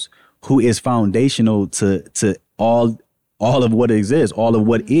fails, who is foundational to all of what exists, all of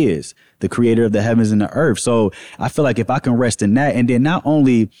what is, the creator of the heavens and the earth. So I feel like if I can rest in that, and then not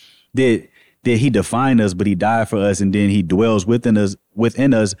only did He define us, but He died for us, and then He dwells within us.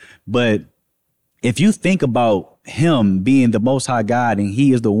 But if you think about Him being the Most High God, and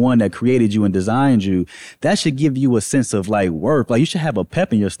He is the one that created you and designed you, that should give you a sense of like worth. Like you should have a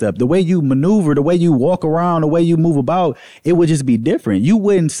pep in your step. The way you maneuver, the way you walk around, the way you move about, it would just be different. You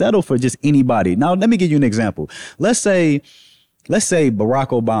wouldn't settle for just anybody. Now, let me give you an example. Let's say Barack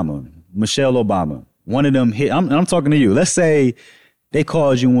Obama, Michelle Obama, one of them hit. I'm talking to you. Let's say they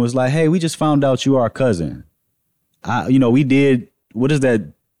called you and was like, "Hey, we just found out you are our cousin. We did, what is that?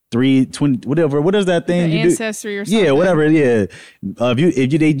 320, whatever. What is that thing? The you ancestry do? or something. Yeah, whatever. Yeah.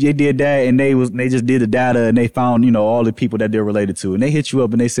 They did that, and they just did the data, and they found all the people that they're related to, and they hit you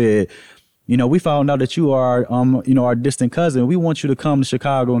up and they said, you know, we found out that you are, you know, our distant cousin. We want you to come to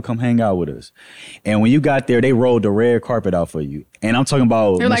Chicago and come hang out with us. And when you got there, they rolled the red carpet out for you. And I'm talking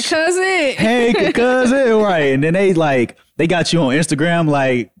about. They're like, cousin. Hey, cousin. Right. And then they got you on Instagram,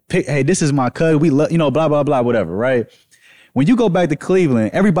 like, hey, this is my cousin. We love, you know, blah, blah, blah, whatever. Right. When you go back to Cleveland,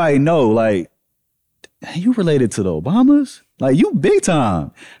 everybody know, like, hey, you related to the Obamas? Like, you big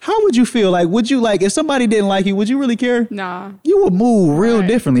time. How would you feel? Like, would you, like, if somebody didn't like you, would you really care? Nah. You would move real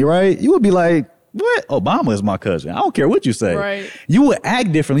differently, right? You would be like, what? Obama is my cousin. I don't care what you say. Right. You would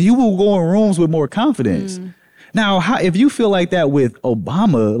act differently. You will go in rooms with more confidence. Now, if you feel like that with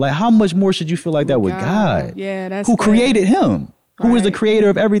Obama, like, how much more should you feel like that with God? Yeah, that's who good. created him, who is the creator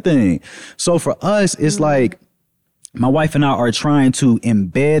of everything. So for us, it's like, my wife and I are trying to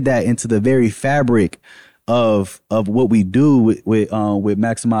embed that into the very fabric of what we do with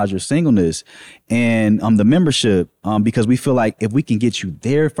Maximize Your Singleness and the membership, because we feel like if we can get you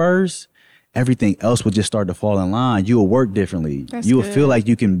there first, everything else will just start to fall in line. You will work differently. You will feel like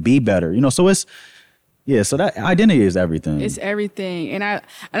you can be better. You know, so it's. Yeah, so that identity is everything. It's everything. And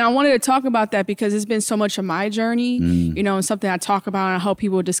I wanted to talk about that because it's been so much of my journey, you know, and something I talk about and I help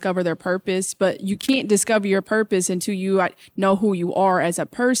people discover their purpose. But you can't discover your purpose until you know who you are as a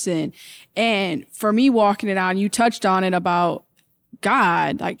person. And for me, walking it out, and you touched on it about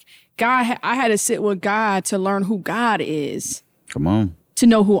God, like God, I had to sit with God to learn who God is. Come on. To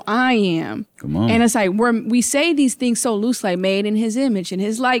know who I am. Come on. And it's like we say these things so loose, like made in his image and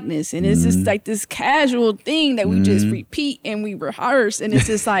his likeness. And it's just like this casual thing that we just repeat and we rehearse. And it's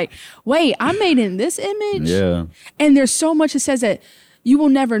just like, wait, I'm made in this image? Yeah. And there's so much that says that you will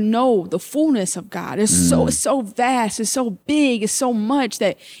never know the fullness of God. It's so vast, it's so big, it's so much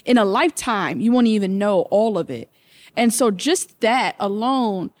that in a lifetime, you won't even know all of it. And so just that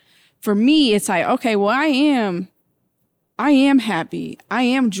alone, for me, it's like, okay, well, I am happy. I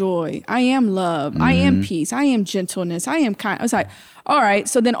am joy. I am love. I am peace. I am gentleness. I am kind. I was like, all right.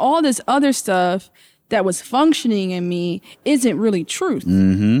 So then all this other stuff that was functioning in me isn't really truth.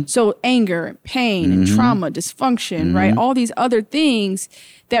 So anger, and pain, and trauma, dysfunction, right? All these other things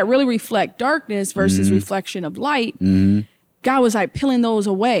that really reflect darkness versus reflection of light. God was like peeling those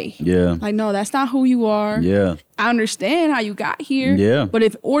away. Yeah. Like, no, that's not who you are. Yeah. I understand how you got here. Yeah. But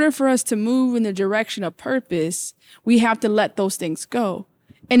in order for us to move in the direction of purpose, we have to let those things go.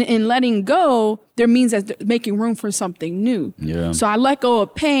 And in letting go, there means that making room for something new. Yeah. So I let go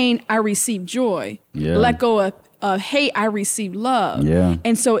of pain, I receive joy. Yeah. Let go of hate, I receive love. Yeah.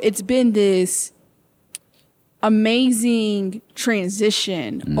 And so it's been this amazing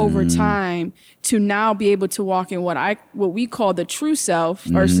transition over time to now be able to walk in what we call the true self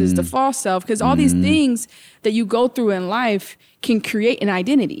versus the false self, because all these things that you go through in life can create an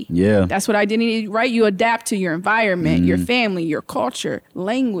identity. Yeah. That's what identity, right? You adapt to your environment, your family, your culture,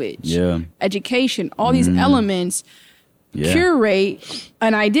 language, education, all these elements curate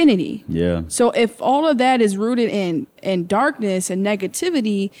an identity. Yeah. So if all of that is rooted in darkness and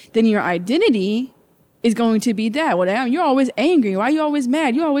negativity, then your identity is going to be that. Well, you're always angry. Why are you always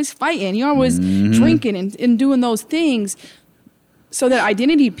mad? You're always fighting. You're always drinking and doing those things. So that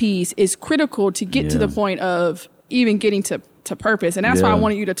identity piece is critical to get to the point of even getting to purpose. And that's why I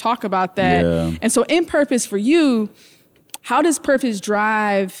wanted you to talk about that. Yeah. And so in purpose for you, how does purpose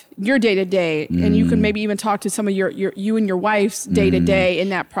drive your day to day? And you can maybe even talk to some of you and your wife's day to day in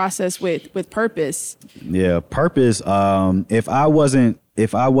that process with purpose. Yeah, purpose. If I wasn't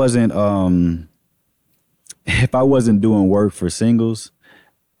doing work for singles,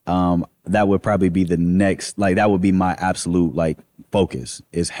 that would probably be the next, like, that would be my absolute, like, focus,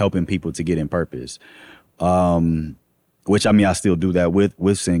 is helping people to get in purpose. Which, I mean, I still do that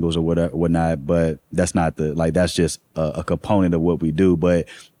with singles or whatnot, but that's not that's just a component of what we do. But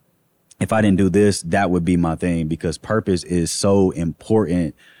if I didn't do this, that would be my thing, because purpose is so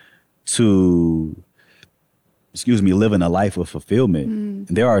important to, living a life of fulfillment.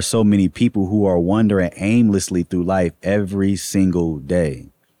 There are so many people who are wandering aimlessly through life every single day.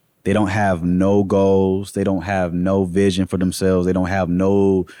 They don't have no goals. They don't have no vision for themselves. They don't have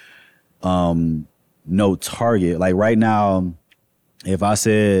no target. Like right now, if I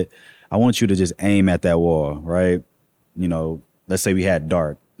said, I want you to just aim at that wall, right? You know, let's say we had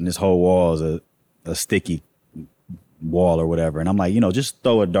dark and this whole wall is a sticky wall or whatever. And I'm like, just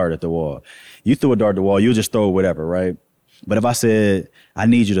throw a dart at the wall. You throw a dart at the wall, you'll just throw whatever, right? But if I said, I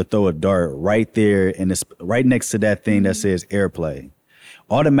need you to throw a dart right there and it's right next to that thing that says airplay,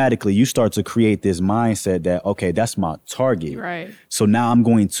 automatically you start to create this mindset that, okay, that's my target. Right. So now I'm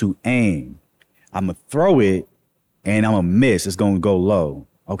going to aim. I'm going to throw it and I'm going to miss. It's going to go low.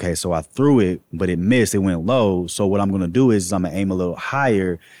 Okay, so I threw it, but it missed. It went low. So what I'm going to do is I'm going to aim a little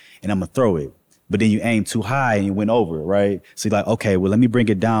higher and I'm gonna throw it. But then you aim too high and you went over it, right? So you're like, okay, well, let me bring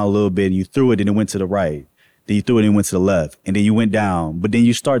it down a little bit. And you threw it and it went to the right. Then you threw it and it went to the left. And then you went down. But then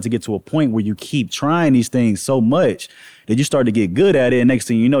you start to get to a point where you keep trying these things so much that you start to get good at it. And next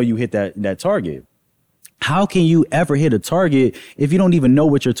thing you know, you hit that target. How can you ever hit a target if you don't even know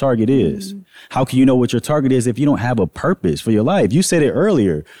what your target is? How can you know what your target is if you don't have a purpose for your life? You said it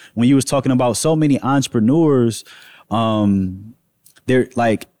earlier when you was talking about so many entrepreneurs, they're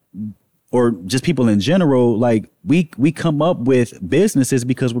like, or just people in general, like we come up with businesses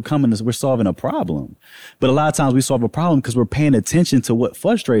because we're solving a problem. But a lot of times we solve a problem because we're paying attention to what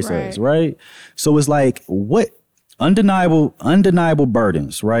frustrates us, right? So it's like, what undeniable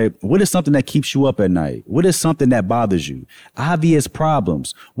burdens, right? What is something that keeps you up at night? What is something that bothers you? Obvious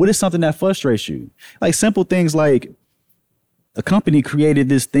problems. What is something that frustrates you? Like simple things like a company created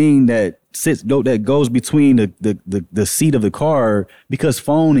this thing that goes between the seat of the car because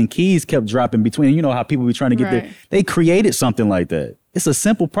phone and keys kept dropping between. You know how people be trying to get there. They created something like that. It's a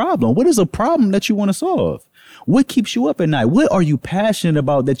simple problem. What is a problem that you want to solve? What keeps you up at night? What are you passionate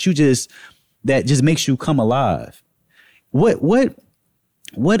about that just makes you come alive? What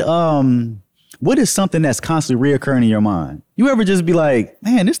is something that's constantly reoccurring in your mind? You ever just be like,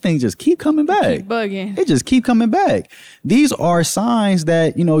 man, this thing just keep coming back. Keep bugging. It just keep coming back. These are signs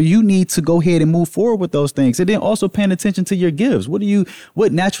that, you need to go ahead and move forward with those things. And then also paying attention to your gifts.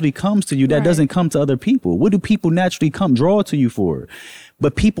 What naturally comes to you that doesn't come to other people? What do people naturally draw to you for?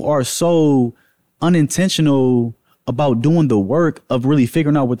 But people are so unintentional about doing the work of really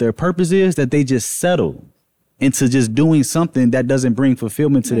figuring out what their purpose is that they just settle into just doing something that doesn't bring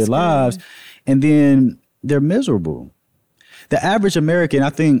fulfillment to their lives. And then they're miserable. The average American, I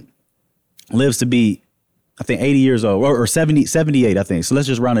think, lives to be, 80 years old or 78, I think. So let's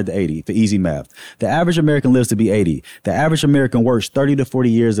just round it to 80 for easy math. The average American lives to be 80. The average American works 30 to 40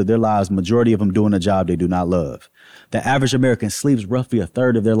 years of their lives, majority of them doing a job they do not love. The average American sleeps roughly a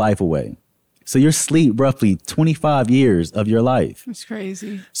third of their life away. So you're asleep roughly 25 years of your life. That's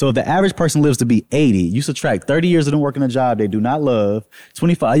crazy. So if the average person lives to be 80, you subtract 30 years of them working a job they do not love,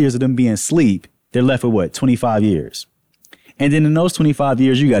 25 years of them being asleep, they're left with what? 25 years. And then in those 25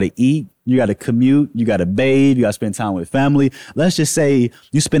 years, you got to eat, you got to commute, you got to bathe, you got to spend time with family. Let's just say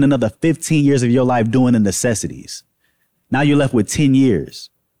you spend another 15 years of your life doing the necessities. Now you're left with 10 years.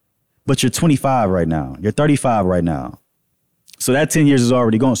 But you're 25 right now. You're 35 right now. So that 10 years is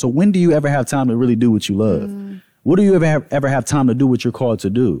already gone. So when do you ever have time to really do what you love? What do you ever have time to do what you're called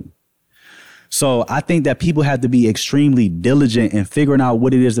to do? So I think that people have to be extremely diligent in figuring out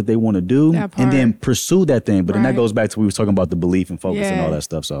what it is that they want to do and then pursue that thing. But then that goes back to we were talking about the belief and focus and all that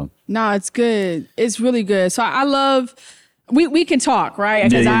stuff. So no, it's good. It's really good. So I love. We can talk,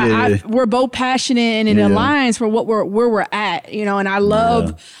 right? Because we're both passionate and it aligns for where we're at, and I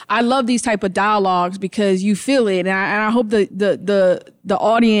love these type of dialogues because you feel it. And I hope the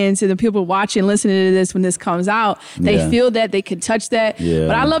audience and the people watching, listening to this when this comes out, they feel that, they can touch that. Yeah.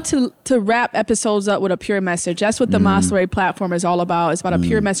 But I love to wrap episodes up with a pure message. That's what the Mastery platform is all about. It's about a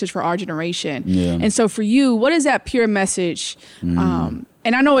pure message for our generation. Yeah. And so for you, what is that pure message?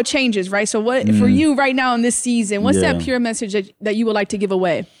 And I know it changes, right? So what for you right now in this season, what's that pure message that you would like to give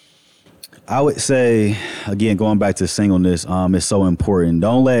away? I would say, again, going back to singleness, it's so important.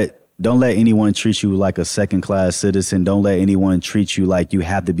 Don't let anyone treat you like a second class citizen. Don't let anyone treat you like you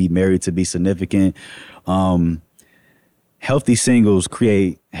have to be married to be significant. Healthy singles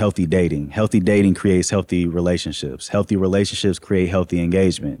create healthy dating. Healthy dating creates healthy relationships. Healthy relationships create healthy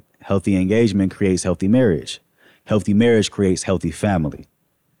engagement. Healthy engagement creates healthy marriage. Healthy marriage creates healthy family.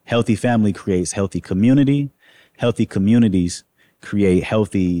 Healthy family creates healthy community. Healthy communities create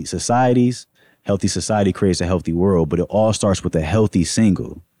healthy societies. Healthy society creates a healthy world, but it all starts with a healthy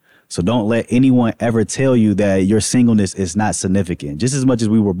single. So don't let anyone ever tell you that your singleness is not significant. Just as much as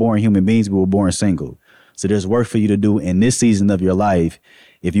we were born human beings, we were born single. So there's work for you to do in this season of your life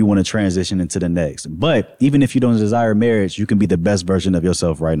if you want to transition into the next. But even if you don't desire marriage, you can be the best version of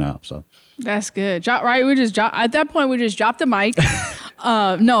yourself right now. So that's good. Right? At that point, we just dropped the mic.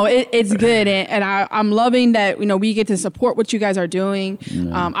 No, it's good. And I'm loving that, we get to support what you guys are doing.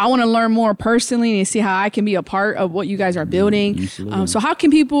 I want to learn more personally and see how I can be a part of what you guys are building. So how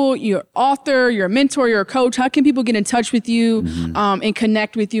can people, your author, your mentor, your coach, how can people get in touch with you and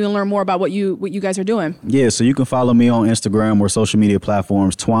connect with you and learn more about what you guys are doing? Yeah, so you can follow me on Instagram or social media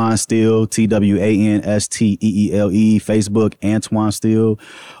platforms, Twan Steele, TwanSteele, Facebook, Antwan Steele.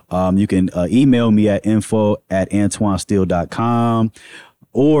 You can email me at info@antwansteele.com.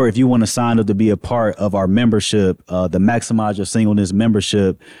 Or if you want to sign up to be a part of our membership, the Maximize Your Singleness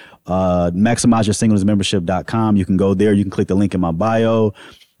membership, MaximizeYourSinglenessMembership.com. You can go there. You can click the link in my bio.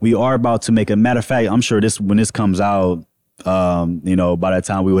 we are about to make a matter of fact, I'm sure when this comes out, you know, by the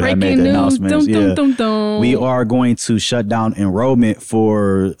time we would have made the announcements, we are going to shut down enrollment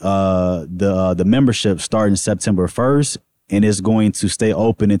for the membership starting September 1st. And it's going to stay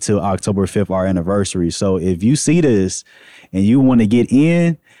open until October 5th, our anniversary. So if you see this and you want to get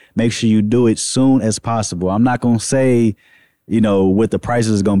in, make sure you do it soon as possible. I'm not going to say, you know, what the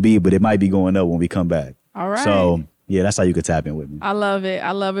prices is going to be, but it might be going up when we come back. All right. So yeah, that's how you could tap in with me. I love it.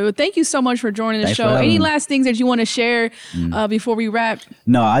 I love it. Well, thank you so much for joining the show. Any last things that you want to share before we wrap?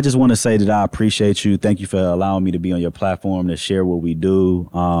 No, I just want to say that I appreciate you. Thank you for allowing me to be on your platform to share what we do.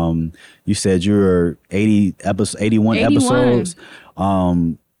 You said you're 81 episodes.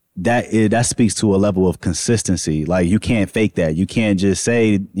 That speaks to a level of consistency. Like, you can't fake that. You can't just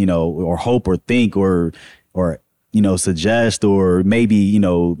say, you know, or hope or think or you know, suggest or maybe, you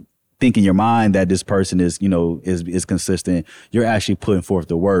know, think in your mind that this person is, you know, is consistent. You're actually putting forth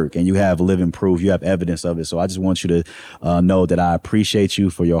the work, and you have living proof. You have evidence of it. So I just want you to know that I appreciate you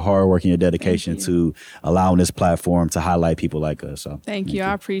for your hard work and your dedication to allowing this platform to highlight people like us. So thank you.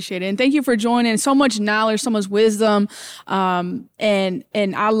 I appreciate it. And thank you for joining. So much knowledge, so much wisdom. And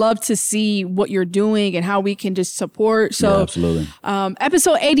I love to see what you're doing and how we can just support. So yeah, absolutely.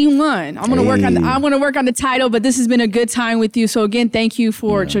 Episode 81. I'm going to work on the title, but this has been a good time with you. So again, thank you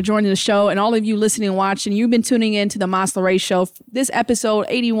for joining the show, and all of you listening and watching. You've been tuning in to the Masla Ray Show. This episode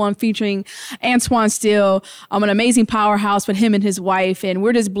 81 featuring Antwan Steele, an amazing powerhouse with him and his wife. And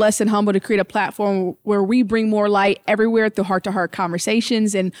we're just blessed and humble to create a platform where we bring more light everywhere through heart-to-heart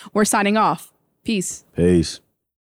conversations. And we're signing off. Peace. Peace.